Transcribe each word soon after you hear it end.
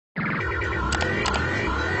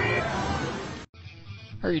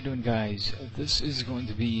How are you doing, guys? This is going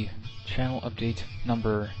to be channel update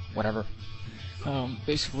number whatever.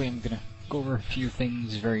 Basically I'm gonna go over a few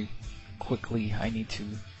things very quickly. I need to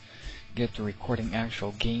get to recording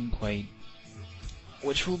actual gameplay,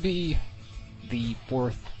 which will be the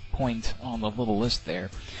fourth point on the little list there.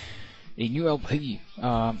 A new LP,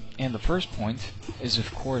 and the first point is,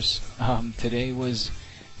 of course, today was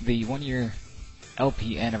the 1-year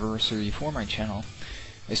LP anniversary for my channel.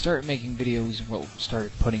 I started making videos,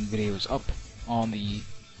 started putting videos up on the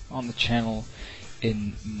channel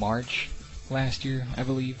in March last year, I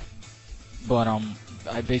believe. But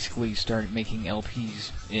I basically started making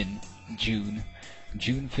LPs in June.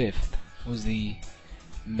 June 5th was the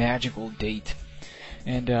magical date.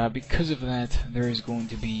 And because of that, there is going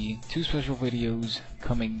to be 2 special videos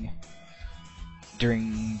coming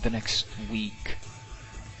during the next week.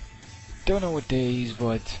 Don't know what days,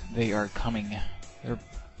 but they are coming. They're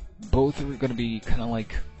both going to be kind of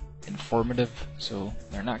like informative, so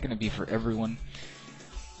they're not going to be for everyone.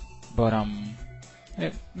 But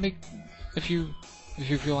if you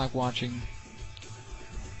feel like watching,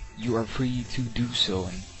 you are free to do so,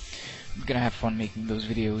 and I'm gonna have fun making those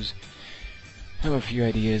videos. I have a few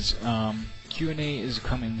ideas. Q&A is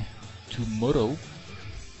coming tomorrow.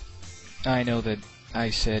 I know that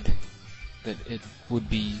I said that it would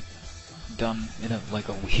be done in like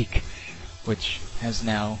a week, which has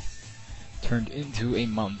now turned into a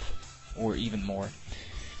month or even more.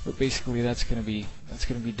 But basically that's gonna be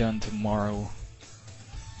done tomorrow,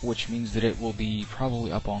 which means that it will be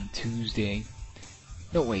probably up on Tuesday.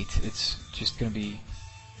 No, wait, it's just gonna be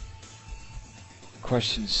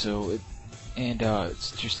questions, so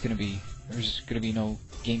it's just gonna be, there's gonna be no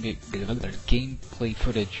gameplay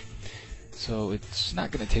footage, so it's not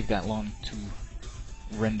gonna take that long to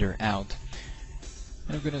render out.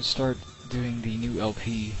 And I'm gonna start doing the new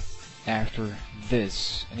LP after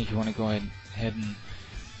this, and if you want to go ahead and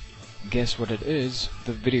guess what it is,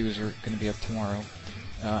 the videos are gonna be up tomorrow,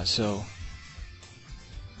 so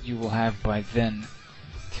you will have by then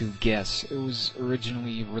to guess. It was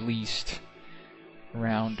originally released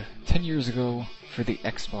around 10 years ago for the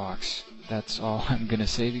Xbox. That's all I'm gonna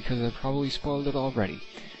say, because I probably spoiled it already.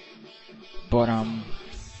 But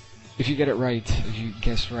if you get it right, if you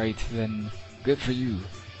guess right, then good for you.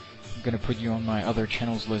 I'm gonna put you on my other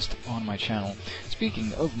channels list on my channel.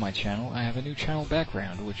 Speaking of my channel, I have a new channel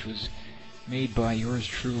background, which was made by yours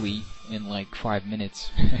truly in like 5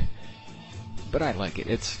 minutes. But I like it.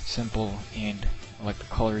 It's simple, and I like the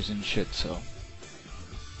colors and shit, so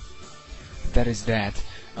that is that.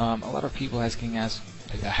 A lot of people have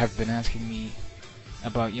been asking me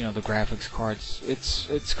about, you know, the graphics cards.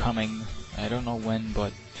 It's coming. I don't know when,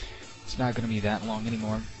 but it's not gonna be that long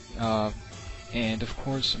anymore. And of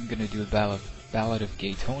course, I'm gonna do a Ballad of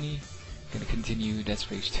Gay Tony. Gonna continue Dead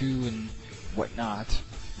Space 2 and whatnot.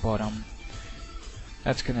 But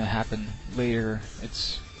that's gonna happen later.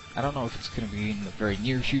 I don't know if it's gonna be in the very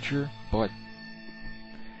near future, but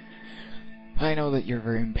I know that you're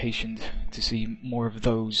very impatient to see more of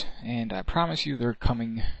those, and I promise you they're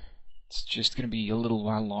coming. It's just gonna be a little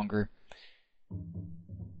while longer.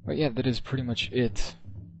 But yeah, that is pretty much it.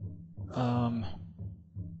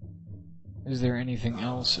 Is there anything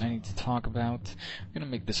else I need to talk about? I'm gonna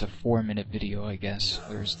make this a 4-minute video, I guess.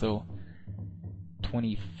 There's still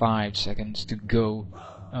 25 seconds to go.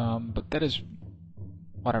 But that is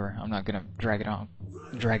whatever. I'm not gonna drag it out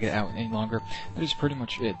any longer. That is pretty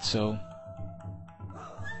much it. So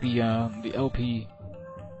the LP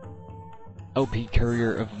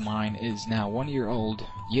career of mine is now 1 year old.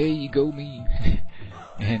 Yay, go me!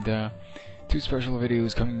 And 2 special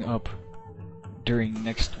videos coming up during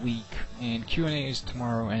next week, and Q&A is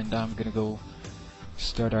tomorrow, and I'm gonna go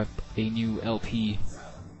start up a new LP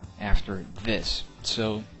after this.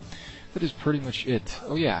 So that is pretty much it.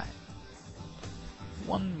 Oh yeah,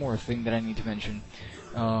 one more thing that I need to mention.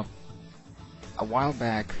 A while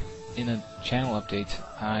back, in a channel update,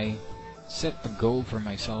 I set a goal for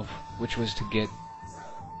myself, which was to get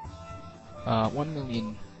 1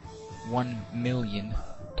 million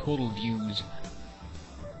total views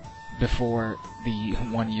before the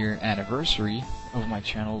 1-year anniversary of my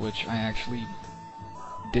channel, which I actually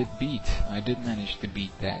did beat. I did manage to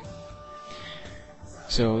beat that.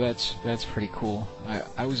 So that's pretty cool.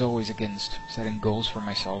 I was always against setting goals for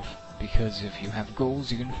myself, because if you have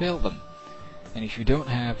goals, you can fail them. And if you don't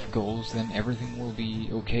have goals, then everything will be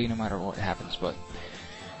okay no matter what happens. But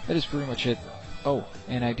that is pretty much it. Oh,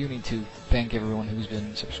 and I do need to thank everyone who's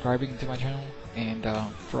been subscribing to my channel, and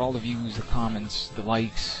for all the views, the comments, the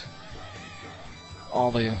likes,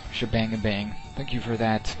 all the shebang and bang. Thank you for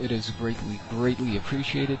that. It is greatly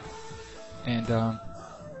appreciated. And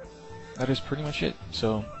that is pretty much it.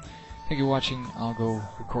 So thank you for watching. I'll go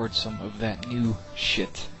record some of that new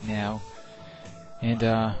shit now. And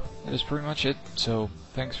that is pretty much it. So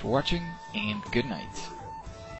thanks for watching, and good night.